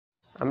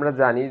আমরা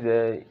জানি যে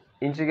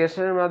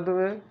ইন্টিগ্রেশনের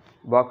মাধ্যমে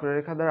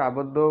বক্ররেখা দ্বারা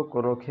আবদ্ধ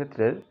কোনো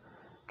ক্ষেত্রের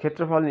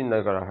ক্ষেত্রফল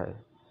নির্ণয় করা হয়।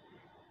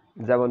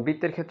 যেমন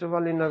বৃত্তের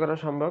ক্ষেত্রফল নির্ণয় করা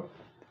সম্ভব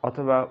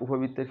অথবা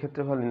উপবৃত্তের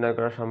ক্ষেত্রফল নির্ণয়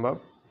করা সম্ভব।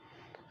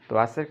 তো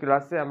আজকের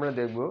ক্লাসে আমরা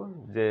দেখব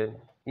যে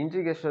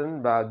ইন্টিগ্রেশন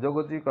বা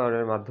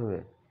যোগজীকরণের মাধ্যমে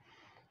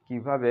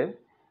কিভাবে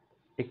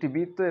একটি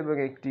বৃত্ত এবং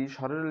একটি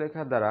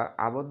সরলরেখা দ্বারা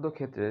আবদ্ধ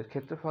ক্ষেত্রের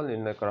ক্ষেত্রফল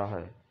নির্ণয় করা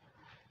হয়।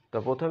 তো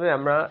প্রথমে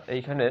আমরা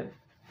এইখানে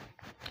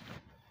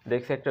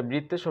দেখছি একটা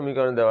বৃত্তের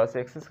সমীকরণ দেওয়া আছে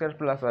x square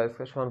plus Y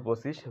square সমান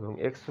 25 এবং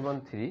এক্স সমান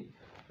 3।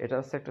 এটা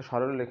হচ্ছে একটা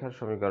সরলরেখার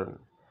সমীকরণ।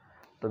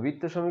 তো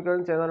বৃত্তের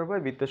সমীকরণ চেনার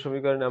উপায়, বৃত্তের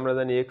সমীকরণে আমরা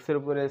জানি এক্স এর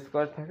উপরে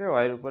স্কয়ার থাকে,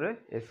 ওয়াই এর উপরে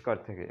স্কয়ার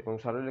থাকে, এবং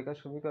সরলরেখার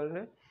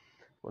সমীকরণে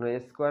কোনো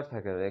স্কয়ার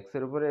থাকে না, এক্স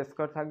এর উপরে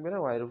স্কয়ার থাকবে না,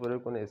 ওয়াই এর উপরে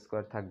কোনো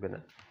স্কয়ার থাকবে না।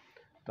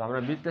 তো আমরা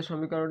বৃত্তের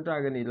সমীকরণটা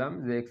আগে নিলাম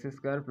যে x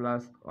square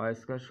plus Y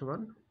square সমান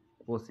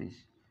 25।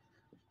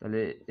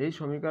 তাহলে এই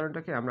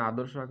সমীকরণটাকে আমরা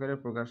আদর্শ আকারে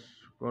প্রকাশ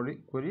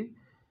করি।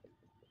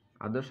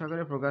 আদর্শ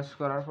আকারে প্রকাশ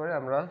করার পরে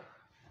আমরা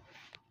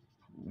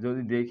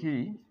যদি দেখি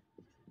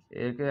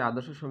একে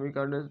আদর্শ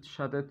সমীকরণের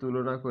সাথে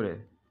তুলনা করে,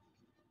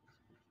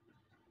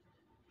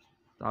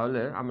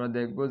 তাহলে আমরা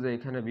দেখব যে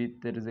এখানে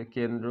বৃত্তের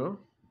কেন্দ্র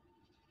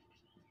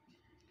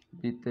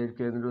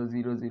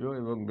 0 0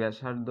 এবং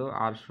ব্যাসার্ধ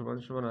r সমান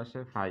সমান আসে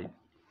 5।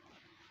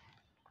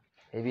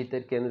 এই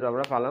বৃত্তের কেন্দ্র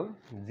আমরা পেলাম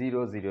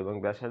 0 0 এবং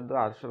ব্যাসার্ধ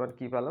r সমান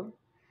কি পেলাম,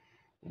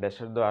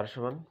 ব্যাসার্ধ r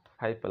সমান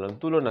 5 পেলাম।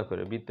 তুলনা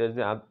করে বৃত্তের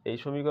যে এই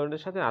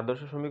সমীকরণের সাথে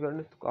আদর্শ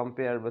সমীকরণের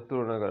কম্পেয়ার বা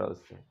তুলনা করা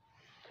হচ্ছে।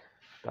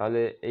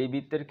 তাহলে এই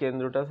বৃত্তের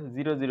কেন্দ্রটা আছে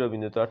 0 0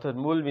 বিন্দুতে, অর্থাৎ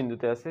মূল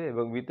বিন্দুতে আছে,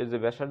 এবং বৃত্তের যে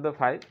ব্যাসার্ধ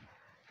 5,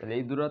 তাহলে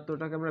এই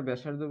দূরত্বটাকে আমরা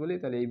ব্যাসার্ধ বলি।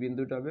 তাহলে এই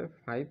বিন্দুটা হবে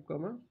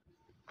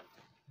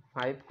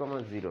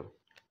 5,0।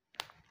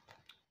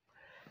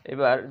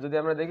 এবার যদি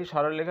আমরা দেখি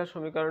সরলরেখার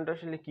সমীকরণটা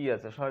আসলে কি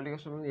আছে,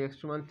 সরলরেখার সমীকরণ x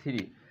সমান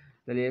 3।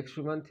 তাহলে x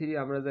সমান 3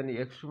 আমরা জানি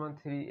x সমান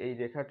 3 এই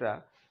রেখাটা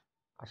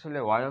আসলে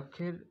y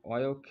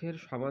অক্ষের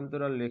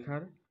সমান্তরাল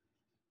রেখার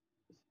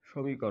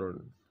সমীকরণ।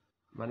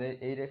 মানে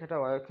এই রেখাটা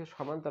y অক্ষের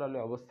সমান্তরালে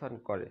অবস্থান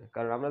করে,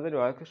 কারণ আমরা জানি y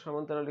অক্ষের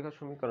সমান্তরাল রেখার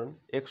সমীকরণ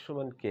x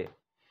সমান k।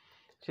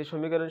 সেই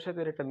সমীকরণের সাথে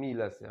একটা মিল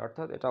আছে,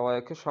 অর্থাৎ এটা y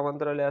অক্ষের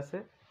সমান্তরালে আছে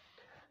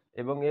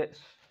এবং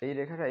এই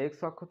রেখাটা x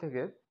অক্ষ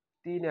থেকে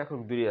 3 একক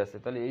দূরে আছে।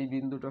 তাহলে এই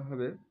বিন্দুটা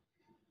হবে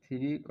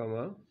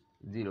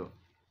 3,0।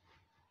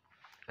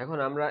 এখন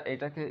আমরা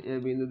এটাকে a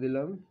বিন্দু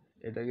দিলাম,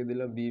 এটাকে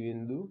দিলাম b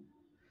বিন্দু,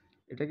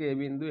 এটাকে a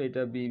বিন্দু,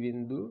 এটা b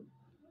বিন্দু,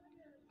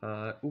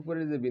 আর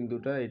উপরে যে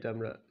বিন্দুটা এটা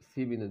আমরা c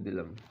বিন্দু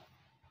দিলাম।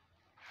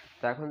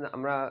 তা এখন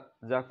আমরা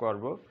যা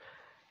করব,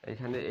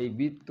 এখানে এই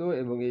বৃত্ত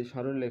এবং এই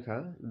সরলরেখা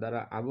দ্বারা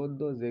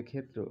আবদ্ধ যে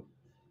ক্ষেত্র,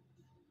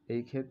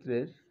 এই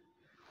ক্ষেত্রের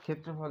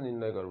ক্ষেত্রফল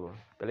নির্ণয় করব।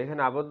 তাহলে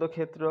এখানে আবদ্ধ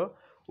ক্ষেত্র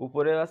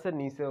উপরেও আছে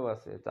নিচেও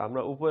আছে। তো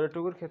আমরা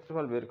উপরেরটুকুর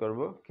ক্ষেত্রফল বের করব।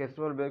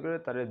 ক্ষেত্রফল বের করে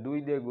তারে 2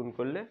 দিয়ে গুণ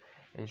করলে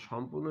এই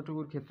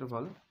সম্পূর্ণটুকুর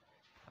ক্ষেত্রফল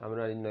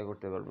আমরা নির্ণয়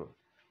করতে পারবো।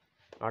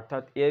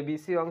 অর্থাৎ এ বি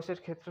সি অংশের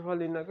ক্ষেত্রফল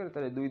নির্ণয় করে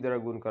তাহলে 2 দ্বারা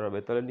গুণ করা হবে,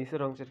 তাহলে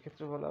নিচের অংশের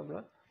ক্ষেত্রফল আমরা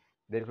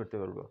বের করতে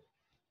পারবো।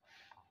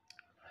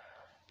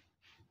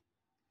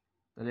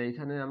 তাহলে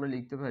এখানে আমরা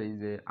লিখতে পারি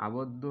যে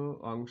আবদ্ধ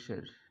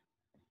অংশের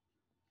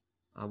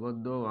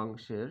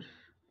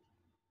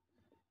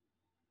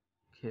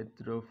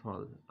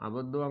ক্ষেত্রফল,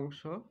 আবদ্ধ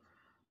অংশ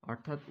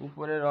অর্থাৎ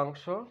উপরের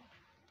অংশ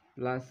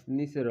প্লাস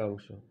নিচের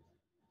অংশ,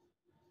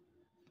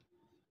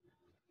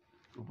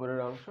 উপরের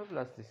অংশ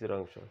প্লাস নিচের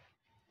অংশ।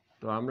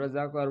 তো আমরা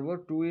যা করব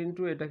 2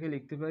 ইনটু এটাকে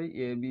লিখতে পারি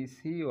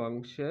এবিসি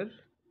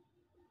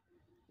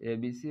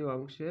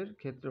অংশের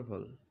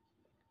ক্ষেত্রফল।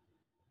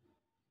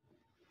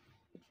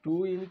 2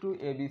 ইনটু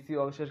এবিসি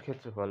অংশের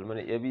ক্ষেত্রফল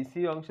মানে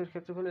এবিসি অংশের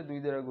ক্ষেত্রফলে 2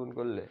 দ্বারা গুণ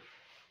করলে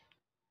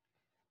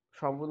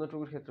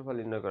সম্পূর্ণটুকুর ক্ষেত্রফল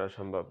নির্ণয় করা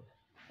সম্ভব।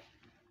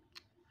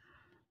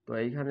 তো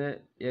এইখানে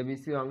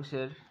এবিসি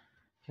অংশের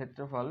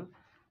ক্ষেত্রফল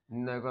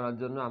নির্ণয় করার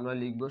জন্য আমরা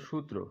লিখব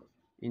সূত্র,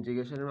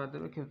 ইন্টিগ্রেশনের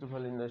মাধ্যমে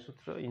ক্ষেত্রফল নির্ণয়ের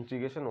সূত্র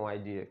ইন্টিগ্রেশন y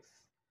dx।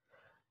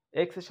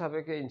 x এর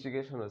সাপেক্ষে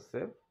ইন্টিগ্রেশন হচ্ছে।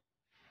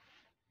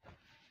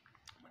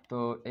 তো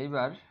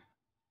এইবার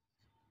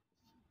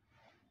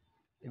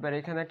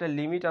এখানে একটা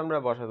লিমিট আমরা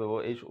বসা দেবো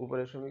এই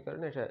উপরের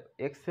সমীকরণে। এটা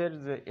x এর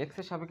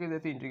সাপেক্ষে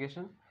যেহেতু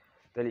ইন্টিগ্রেশন,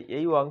 তাহলে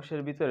এই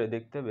অংশের ভিতরে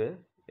দেখতে হবে,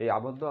 এই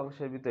আবদ্ধ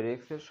অংশের ভিতরে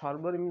x এর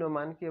সর্বনিম্ন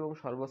মান কি এবং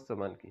সর্বোচ্চ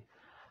মান কি।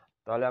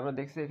 তাহলে আমরা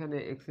দেখছি এখানে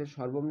x এর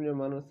সর্বনিম্ন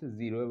মান হচ্ছে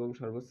 0 এবং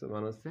সর্বোচ্চ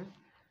মান হচ্ছে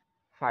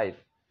 5।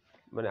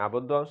 মানে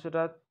আবদ্ধ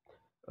অংশটা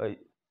ওই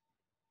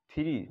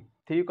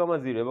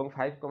 3,0 এবং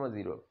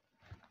 5,0,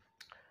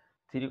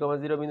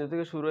 3,0 বিন্দু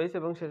থেকে শুরু হয়েছে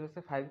এবং শেষ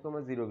হচ্ছে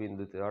 5,0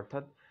 বিন্দুতে,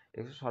 অর্থাৎ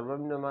x এর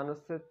সর্বনিম্ন মান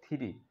হচ্ছে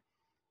 3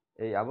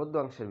 এই আবদ্ধ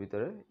অংশের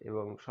ভিতরে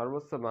এবং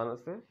সর্বোচ্চ মান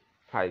হচ্ছে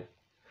 5।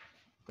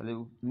 তাহলে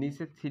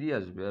নিচে 3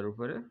 আসবে আর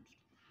উপরে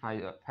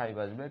 5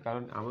 আসবে,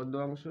 কারণ আবদ্ধ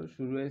অংশ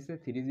শুরু হয়েছে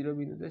 30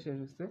 বিন্দুতে, শেষ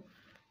হচ্ছে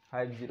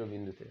 50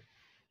 বিন্দুতে।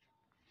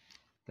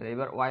 তাহলে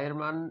এবার y এর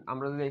মান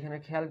আমরা যদি এখানে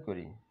খেয়াল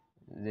করি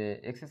যে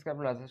x স্কয়ার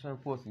প্লাস y সমান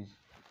 25,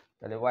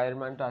 তাহলে y এর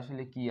মানটা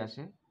আসলে কি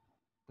আসে,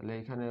 তাহলে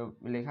এখানে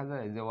লেখা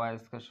যায় যে y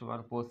স্কয়ার সমান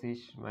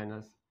 25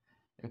 মাইনাস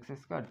x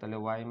স্কয়ার। তাহলে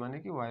y মানে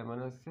কি, y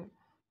মানে হচ্ছে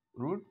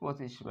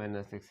 √25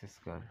 মাইনাস x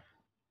স্কয়ার।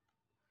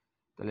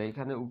 তাহলে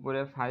এখানে উপরে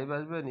 5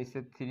 আসবে, নিচে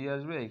 3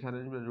 আসবে, এখানে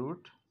আসবে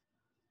root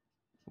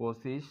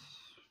 25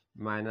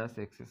 minus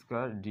x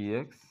square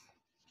dx.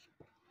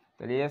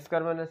 তাহলে এ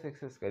square minus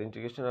x square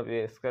integration of A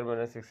square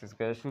minus x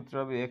square সূত্র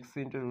হবে x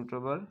into root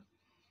over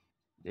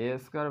a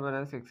square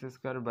minus x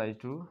square by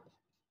 2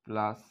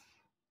 plus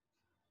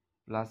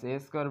A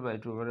square by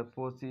 2 মানে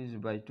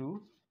 25/2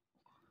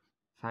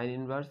 সাইন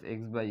ইনভার্স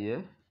এক্স বাই এ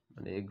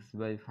মানে x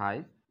by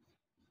 5।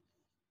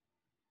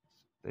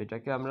 তো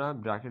এটাকে আমরা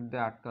bracket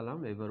দিয়ে আটকালাম,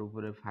 এবার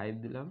উপরে 5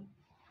 দিলাম,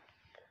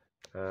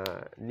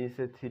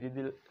 নিচে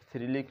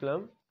 3 লিখলাম,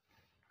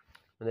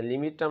 মানে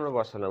লিমিটটা আমরা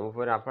বসালাম,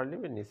 উপরে আপার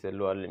লিমিট নিচে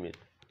লোয়ার লিমিট।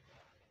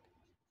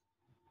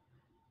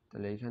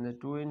 তাহলে এখানে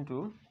 2 ইন্টু,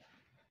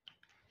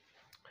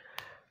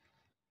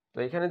 তো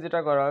এখানে যেটা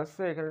করা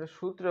হচ্ছে এখানে একটা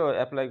সূত্র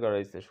অ্যাপ্লাই করা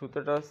হয়েছে,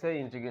 সূত্রটা হচ্ছে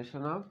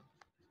integration of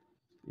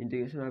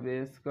A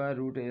square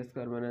root A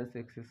square minus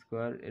x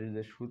square, এর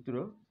যে সূত্র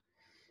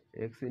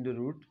x into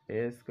root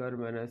A square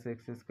minus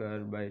x square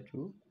by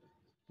 2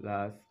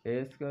 plus A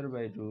square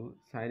by 2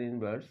 sign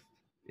inverse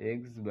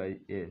x by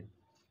এ।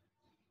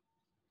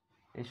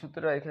 এই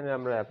সূত্রটা এখানে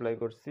আমরা অ্যাপ্লাই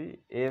করছি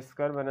এ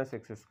স্কোয়ার মাইনাস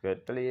এক্স স্কোয়ার,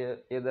 তাহলে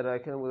এ দ্বারা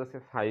এখানে বোঝাচ্ছে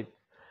 5,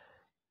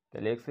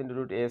 তাহলে x into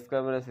root A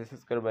square minus x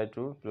square by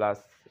 2 plus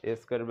A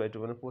square by 2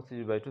 মানে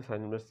 25/2 সাইন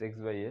ইনভার্স এক্স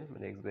বাই এ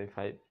মানে এক্স বাই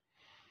 5।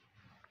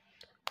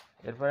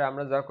 এরপরে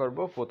আমরা যা করব,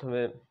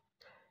 প্রথমে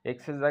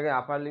এক্স এর জায়গায়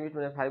আপার লিমিট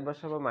মানে 5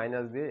 বসাবো,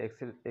 মাইনাস দিয়ে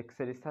এক্স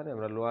এর স্থানে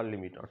আমরা লোয়ার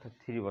লিমিট অর্থাৎ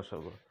 3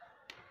 বসাবো।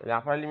 তাহলে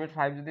আপার লিমিট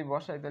 5 যদি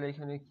বসাই তাহলে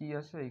এখানে কি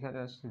আসে, এখানে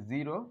আসে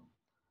 0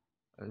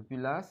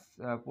 প্লাস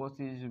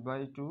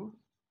 25/2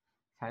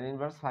 সাইন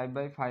ইনভার্স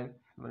 5/5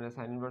 মানে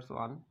সাইন ইনভার্স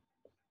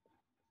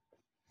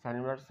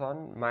 1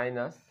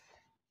 মাইনাস,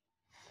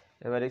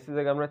 এবার এক্স এর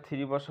জায়গায় আমরা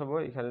 3 বসাবো,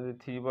 এখানে যদি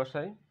 3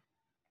 বসাই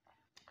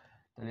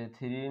তাহলে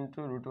 3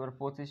 ইন্টু রুট ওভার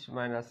 25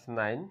 মাইনাস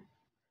 9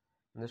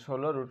 মানে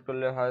 16, রুট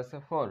করলে হয়েছে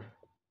 4,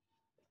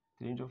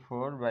 3 ইন্টু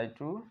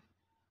 4/2।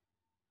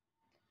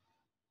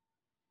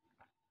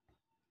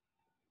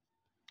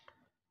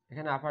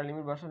 এখানে আপার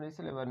লিমিট বসানো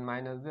হয়েছিল, এবার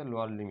মাইনাস দিয়ে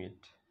lower limit,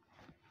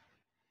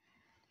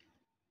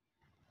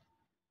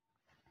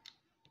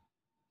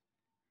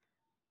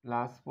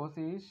 plus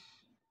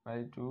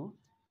 25/2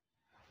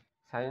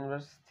 sign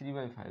inverse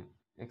 3/5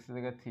 x এর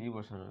জায়গায় 3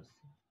 বসানো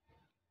হচ্ছে।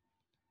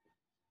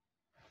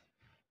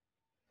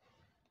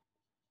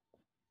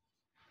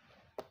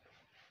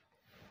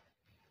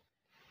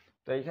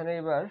 তো এখানে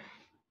এবার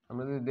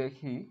আমরা যদি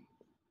দেখি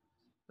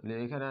তাহলে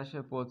এখানে আসে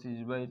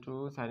 25/2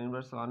 সাইন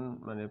ইনভার্স 1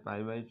 মানে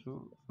π/2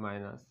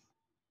 মাইনাস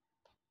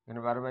এখানে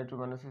 12/2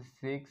 মানে হচ্ছে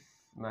 6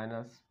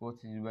 মাইনাস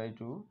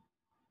 25/2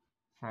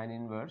 সাইন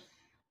ইনভার্স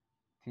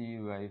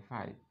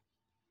 3/5।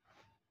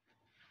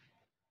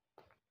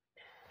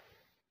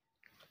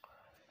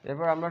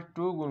 এরপর আমরা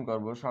 2 গুণ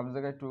করব, সব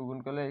জায়গায় 2 গুণ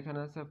করলে এখানে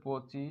আছে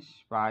 25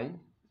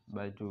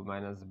 π/2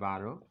 মাইনাস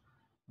 12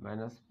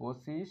 মাইনাস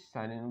 25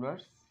 সাইন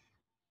ইনভার্স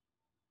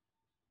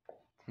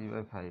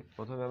 3/5।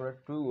 প্রথমে আমরা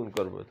 2 গুণ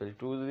করব, তাহলে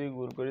 2 যদি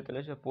গুণ করি তাহলে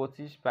আসে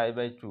 25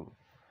 π/2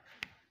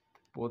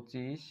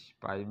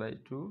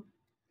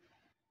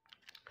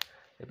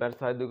 এবার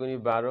 6 দুগুণী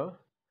 12,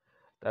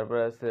 তারপর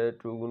আছে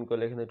 2 গুণ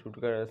করলে এখানে 2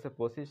 কারণ আছে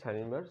 25 সাইন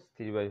ইনভার্স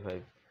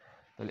 3/5।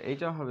 তাহলে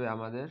এইটা হবে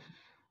আমাদের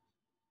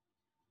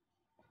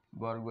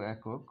বর্গ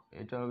একক,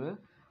 এটা হবে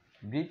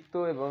বৃত্ত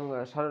এবং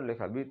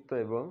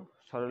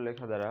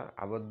সরলরেখা দ্বারা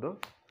আবদ্ধ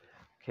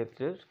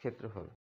ক্ষেত্রের ক্ষেত্রফল।